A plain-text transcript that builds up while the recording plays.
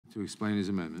to explain his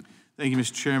amendment. Thank you,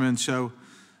 Mr. Chairman. So,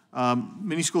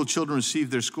 many school children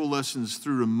received their school lessons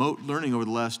through remote learning over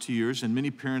the last 2 years, and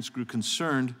many parents grew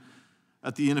concerned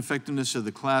at the ineffectiveness of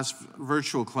the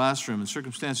virtual classroom, and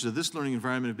circumstances of this learning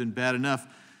environment have been bad enough.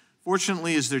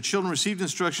 Fortunately, as their children received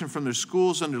instruction from their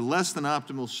schools under less than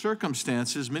optimal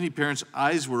circumstances, many parents'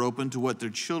 eyes were open to what their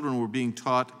children were being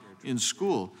taught in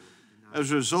school.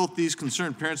 As a result, these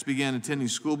concerned parents began attending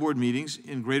school board meetings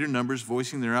in greater numbers,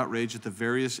 voicing their outrage at the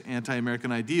various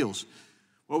anti-American ideals.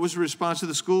 What was the response of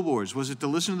the school boards? Was it to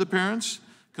listen to the parents,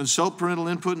 consult parental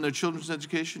input in their children's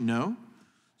education? No.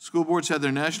 School boards had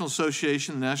their national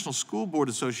association, the National School Board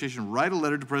Association, write a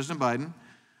letter to President Biden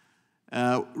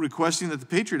requesting that the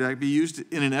Patriot Act be used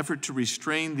in an effort to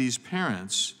restrain these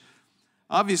parents.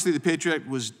 Obviously, the Patriot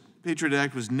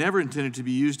Act was never intended to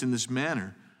be used in this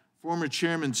manner. Former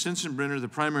Chairman Sensenbrenner, the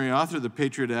primary author of the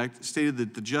Patriot Act, stated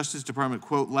that the Justice Department,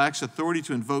 quote, lacks authority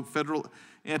to invoke federal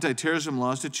anti-terrorism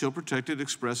laws to chill protected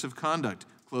expressive conduct,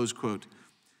 close quote.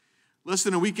 Less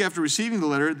than a week after receiving the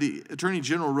letter, the Attorney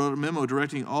General wrote a memo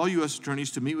directing all U.S.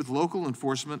 attorneys to meet with local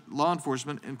law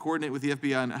enforcement, and coordinate with the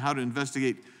FBI on how to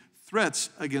investigate threats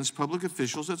against public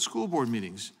officials at school board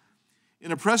meetings.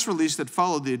 In a press release that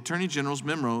followed the Attorney General's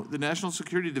memo, the National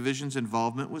Security Division's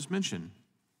involvement was mentioned.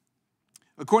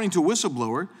 According to a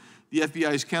whistleblower, the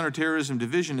FBI's Counterterrorism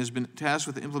Division has been tasked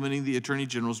with implementing the Attorney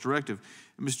General's directive.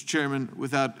 And Mr. Chairman,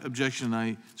 without objection,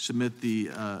 I submit the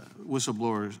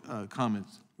whistleblower's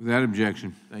comments. Without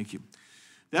objection. Thank you.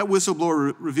 That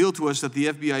whistleblower revealed to us that the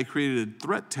FBI created a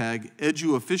threat tag,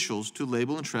 edu officials, to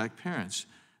label and track parents.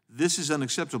 This is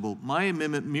unacceptable. My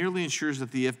amendment merely ensures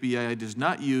that the FBI does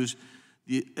not use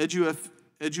the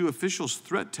edu officials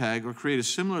threat tag or create a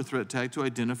similar threat tag to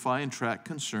identify and track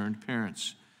concerned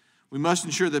parents. We must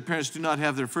ensure that parents do not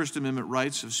have their First Amendment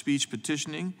rights of speech,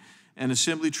 petitioning, and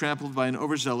assembly trampled by an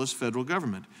overzealous federal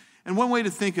government. And one way to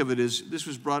think of it is, this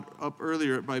was brought up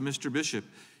earlier by Mr. Bishop,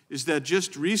 is that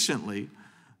just recently,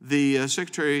 the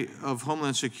Secretary of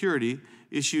Homeland Security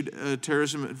issued a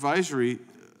terrorism advisory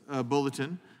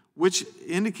bulletin, which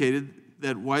indicated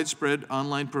that widespread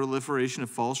online proliferation of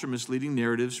false or misleading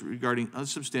narratives regarding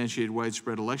unsubstantiated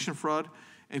widespread election fraud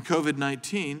and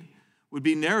COVID-19 would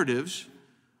be narratives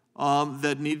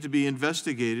that need to be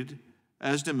investigated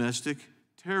as domestic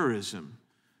terrorism.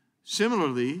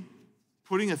 Similarly,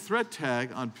 putting a threat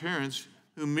tag on parents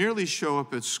who merely show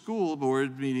up at school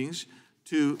board meetings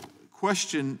to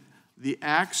question the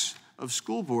acts of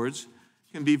school boards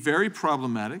can be very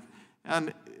problematic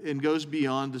and goes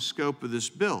beyond the scope of this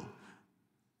bill.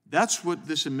 That's what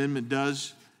this amendment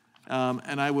does,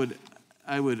 and I would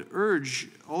urge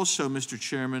also, Mr.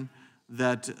 Chairman,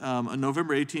 that a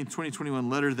November 18, 2021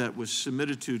 letter that was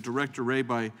submitted to Director Wray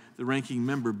by the ranking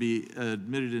member be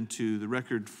admitted into the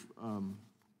record.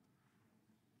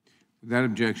 Without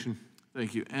objection.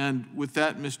 Thank you. And with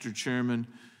that, Mr. Chairman,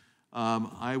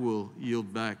 I will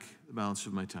yield back the balance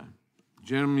of my time. The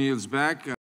gentleman yields back.